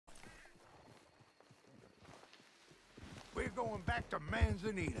going back to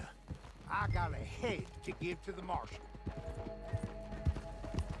Manzanita. I got a head to give to the marshal.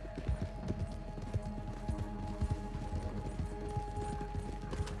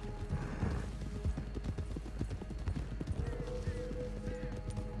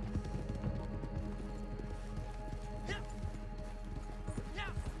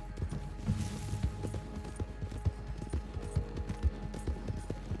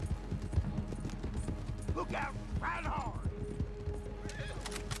 Look out, right hard.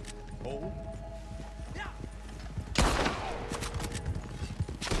 Oh.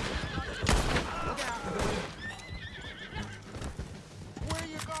 Look out. Where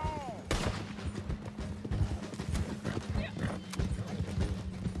you going?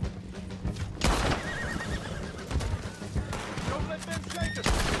 Don't let them shake us.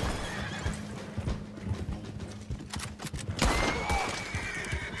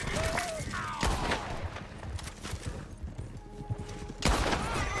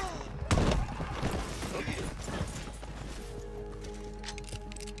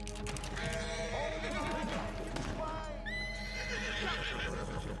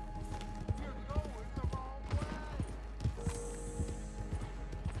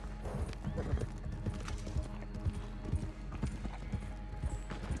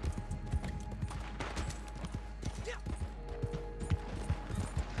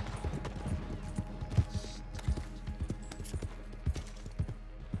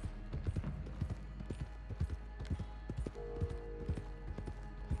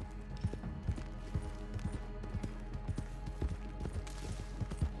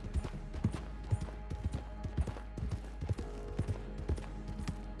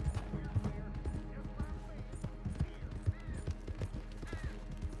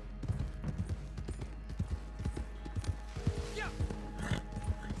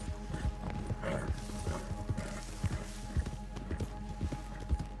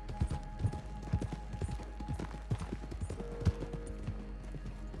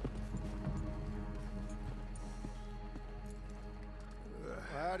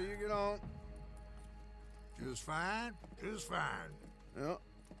 How do you get on? Just fine, just fine.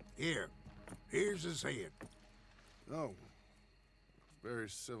 Yeah. Here's his head. Oh. Very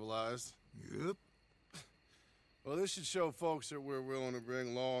civilized. Yep. Well, this should show folks that we're willing to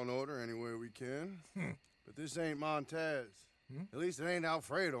bring law and order any way we can. But this ain't Montez. At least it ain't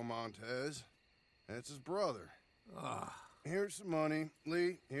Alfredo Montez. That's his brother. Ah. Here's some money.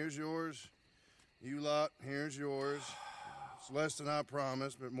 Lee, here's yours. You lot, here's yours. It's less than I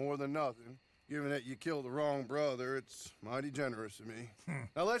promised, but more than nothing. Given that you killed the wrong brother, it's mighty generous of me.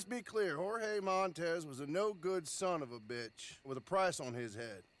 Now, let's be clear. Jorge Montez was a no-good son of a bitch with a price on his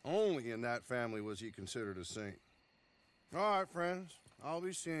head. Only in that family was he considered a saint. All right, friends. I'll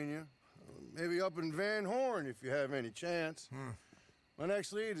be seeing you. Maybe up in Van Horn if you have any chance. My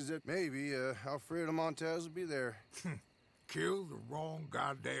next lead is that maybe Alfredo Montez will be there. Killed the wrong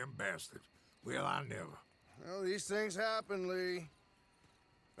goddamn bastard. Well, I never. Well, these things happen, Lee. In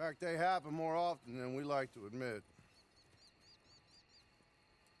fact, they happen more often than we like to admit.